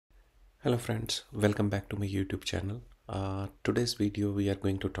Hello friends, welcome back to my YouTube channel. Today's video we are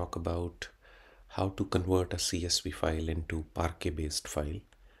going to talk about how to convert a CSV file into Parquet based file.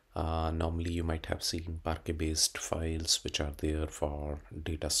 Normally you might have seen Parquet based files which are there for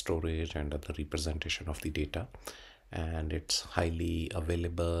data storage and other representation of the data, and it's highly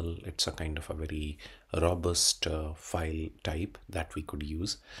available. It's a kind of a very robust file type that we could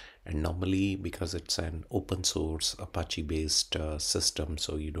use, and normally because it's an open source Apache based system,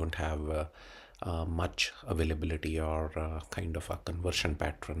 so you don't have much availability or kind of a conversion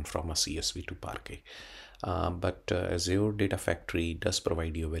pattern from a CSV to Parquet. But Azure Data Factory does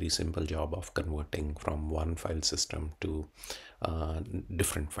provide you a very simple job of converting from one file system to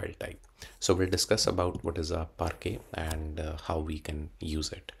different file type. So we'll discuss about what is a Parquet and how we can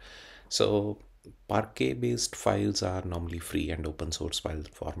use it. So Parquet based files are normally free and open source file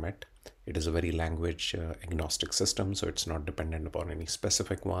format. It is a very language agnostic system, so it's not dependent upon any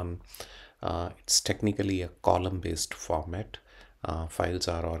specific one. It's technically a column based format. Files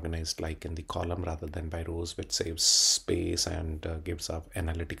are organized like in the column rather than by rows, which saves space and gives up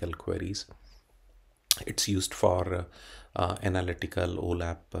analytical queries. It's used for analytical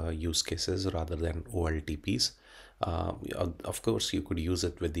OLAP use cases rather than OLTPs. Of course, you could use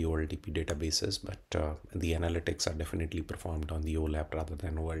it with the OLTP databases, but the analytics are definitely performed on the OLAP rather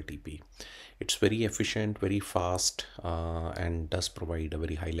than OLTP. It's very efficient, very fast, and does provide a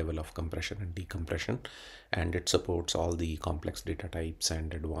very high level of compression and decompression, and it supports all the complex data types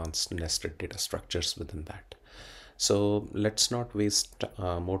and advanced nested data structures within that. So let's not waste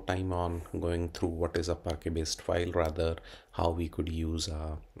more time on going through what is a Parquet based file, rather how we could use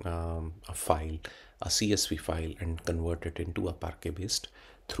a file, a CSV file, and convert it into a Parquet based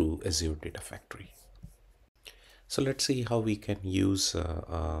through Azure Data Factory. So let's see how we can use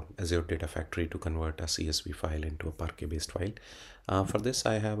Azure Data Factory to convert a CSV file into a Parquet based file. For this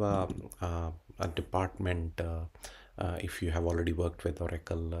I have a department. If you have already worked with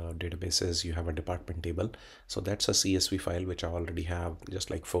Oracle databases, you have a department table. So that's a CSV file which I already have,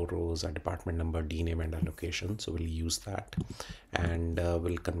 just like 4 rows, a department number, DNAME, and a location. So we'll use that and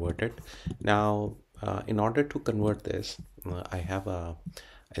we'll convert it. Now, in order to convert this, I have a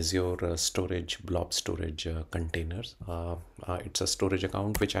Azure storage, blob storage containers. It's a storage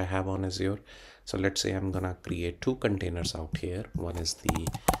account which I have on Azure. So let's say I'm gonna create 2 containers out here. One is the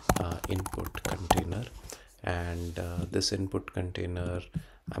input container, and this input container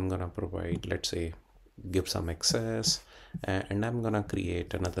I'm gonna provide, let's say, give some access, and I'm gonna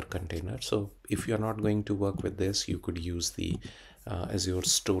create another container. So if you're not going to work with this, you could use the Azure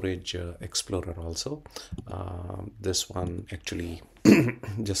Storage Explorer also. This one actually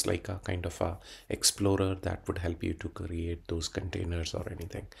just like a kind of a explorer that would help you to create those containers or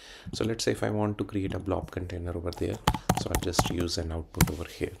anything. So let's say if I want to create a blob container over there, so I'll just use an output over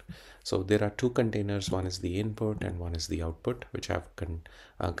here. So there are 2 containers, one is the input and one is the output, which I've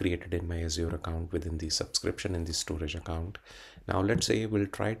created in my Azure account within the subscription in the storage account. Now let's say we'll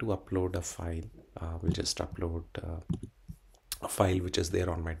try to upload a file. We'll just upload a file which is there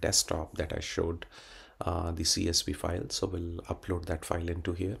on my desktop that I showed, the CSV file. So we'll upload that file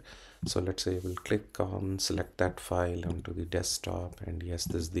into here. So let's say we'll click on select that file onto the desktop, and yes,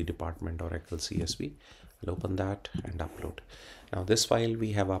 this is the department Oracle CSV. I'll open that and upload. Now this file,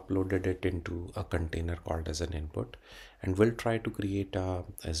 we have uploaded it into a container called as an input, and we'll try to create a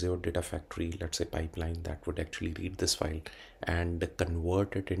Azure Data Factory, let's say, pipeline that would actually read this file and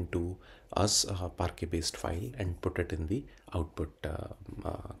convert it into a Parquet based file and put it in the output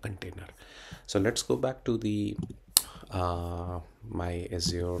container. So let's go back to the my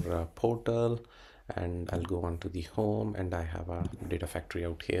Azure portal, and I'll go on to the home, and I have a data factory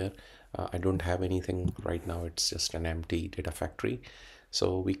out here. I don't have anything right now, it's just an empty data factory.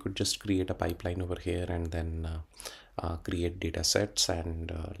 So we could just create a pipeline over here and then create data sets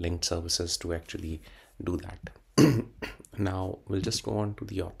and linked services to actually do that. Now we'll just go on to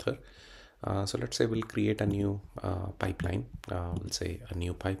the author. So let's say we'll create a new pipeline. We'll say a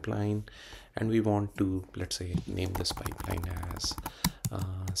new pipeline, and we want to, let's say, name this pipeline as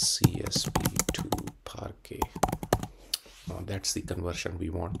CSV to Parquet. That's the conversion we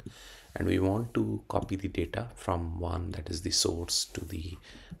want, and we want to copy the data from one, that is the source, to the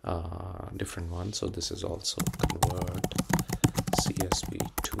different one. So this is also convert CSV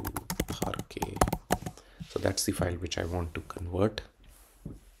to Parquet. So that's the file which I want to convert.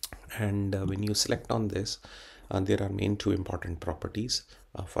 And when you select on this, there are main 2 important properties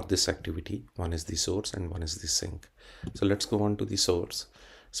for this activity. One is the source and one is the sink. So let's go on to the source.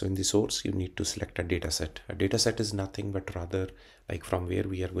 So in the source, you need to select a data set. A data set is nothing but rather like from where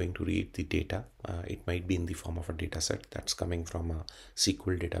we are going to read the data. It might be in the form of a data set that's coming from a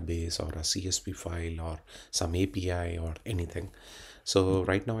SQL database or a CSV file or some API or anything. So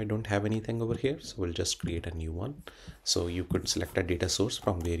right now I don't have anything over here, so we'll just create a new one. So you could select a data source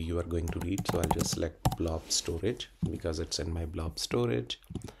from where you are going to read. So I'll just select blob storage because it's in my blob storage.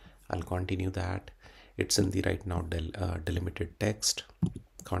 I'll continue that. It's in the right now delimited text.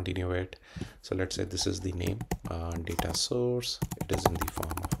 Continue it. So let's say this is the name, data source. It is in the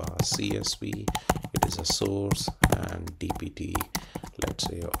form of a CSV. It is a source and DPT, let's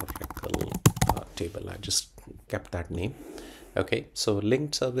say Oracle table. I just kept that name. Okay, so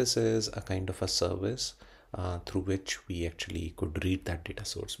linked service is a kind of a service through which we actually could read that data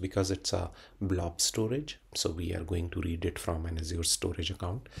source because it's a blob storage. So we are going to read it from an Azure storage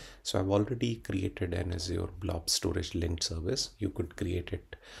account. So I've already created an Azure blob storage linked service. You could create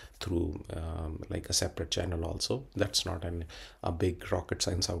it through like a separate channel also. That's not a big rocket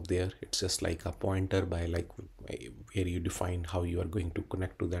science out there. It's just like a pointer by like where you define how you are going to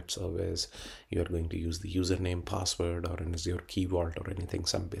connect to that service. You are going to use the username, password, or an Azure key vault or anything,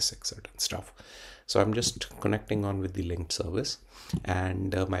 some basic certain stuff. So I'm just connecting on with the linked service,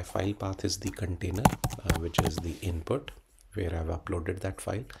 and my file path is the container, which is the input where I've uploaded that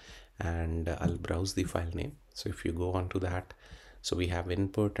file, and I'll browse the file name. So if you go on to that, so we have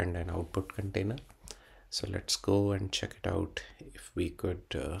input and an output container. So let's go and check it out. If we could,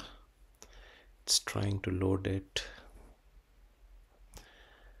 it's trying to load it.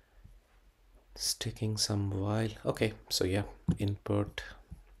 It's taking some while. Okay, so yeah, input,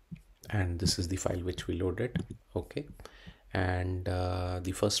 and this is the file which we loaded. Okay, and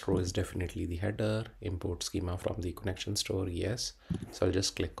the first row is definitely the header, import schema from the connection store. Yes, so I'll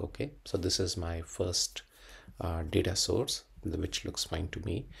just click OK. So this is my first data source, which looks fine to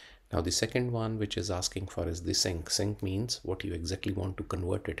me. Now the second one which is asking for is the sync. Sync means what you exactly want to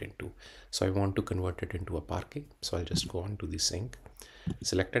convert it into. So I want to convert it into a Parquet. So I'll just go on to the sync,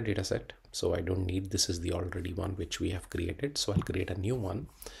 select a data set. So I don't need, this is the already one which we have created. So I'll create a new one.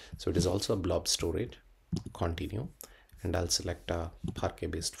 So it is also a blob storage. Continue, and I'll select a Parquet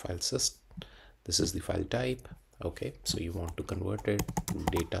based file system. This is the file type. Okay, so you want to convert it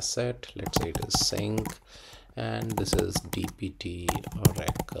data set. Let's say it is sync, and this is DPT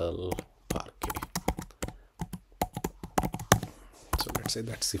Oracle Parquet. So let's say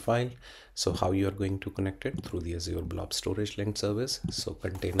that's the file. So how you are going to connect it? Through the Azure blob storage linked service. So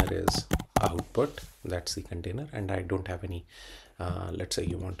container is output, that's the container, and I don't have any let's say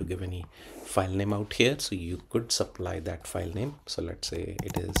you want to give any file name out here, so you could supply that file name. So let's say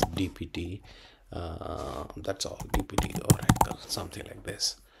it is DPT, that's all, DPT Oracle, something like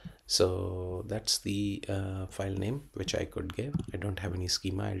this. So that's the file name which I could give. I don't have any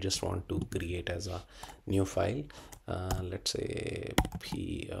schema. I just want to create as a new file. Let's say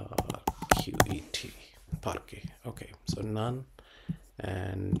PRQET Parquet. Okay, so none,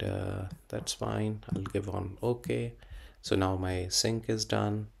 and that's fine. I'll give on OK. So now my sync is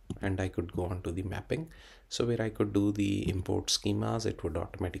done, and I could go on to the mapping. So where I could do the import schemas, it would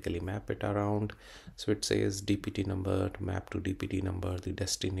automatically map it around. So it says DPT number to map to DPT number, the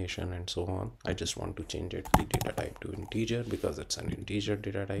destination, and so on. I just want to change it, the data type to integer because it's an integer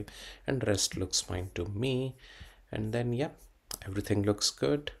data type, and rest looks fine to me. And then yeah, everything looks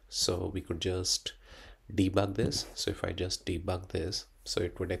good. So we could just debug this. So if I just debug this, so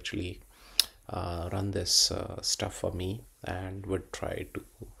it would actually run this stuff for me and would try to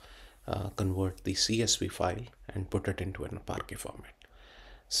convert the CSV file and put it into a Parquet format.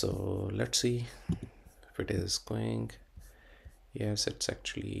 So let's see if it is going. Yes, it's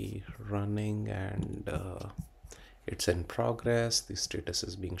actually running, and it's in progress. The status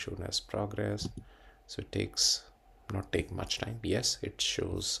is being shown as progress. So it takes not take much time. Yes, it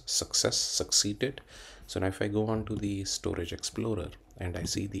shows succeeded. So now if I go on to the storage explorer and I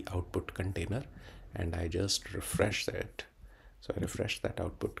see the output container and I just refresh that, so I refresh that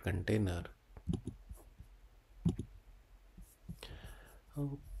output container.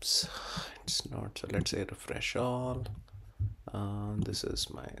 Oops, it's not. So let's say refresh all. This is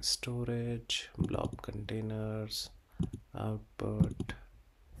my storage, blob containers, output.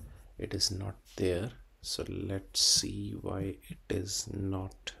 It is not there. So let's see why it is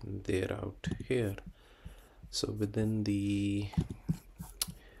not there out here. So within the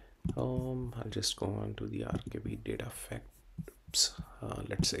home, I'll just go on to the Parquet Data Factory.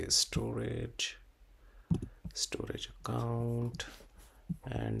 Let's say storage account,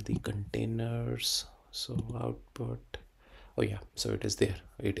 and the containers. So output. Oh yeah, so it is there.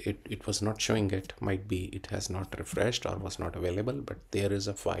 It was not showing it. Might be it has not refreshed or was not available, but there is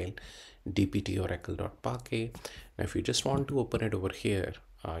a file dpt-oracle.parquet. Now if you just want to open it over here,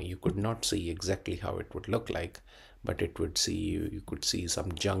 you could not see exactly how it would look like, but it would see you could see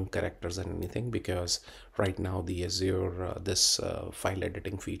some junk characters and anything, because right now the Azure this file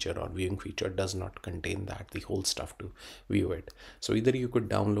editing feature or viewing feature does not contain the whole stuff to view it. So either you could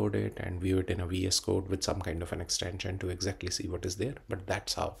download it and view it in a VS Code with some kind of an extension to exactly see what is there, but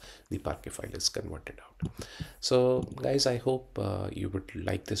that's how the Parquet file is converted out. So guys, I hope you would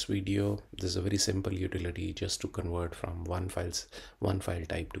like this video. This is a very simple utility just to convert from one file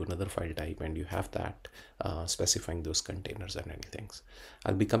type to another file type, and you have that specifying those containers and anything.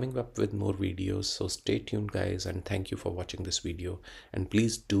 I'll be coming up with more videos, so stay tuned guys, and thank you for watching this video. And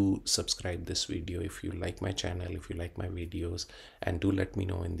please do subscribe this video if you like my channel, if you like my videos, and do let me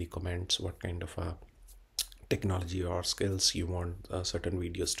know in the comments what kind of technology or skills you want certain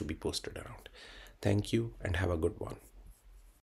videos to be posted around. Thank you and have a good one.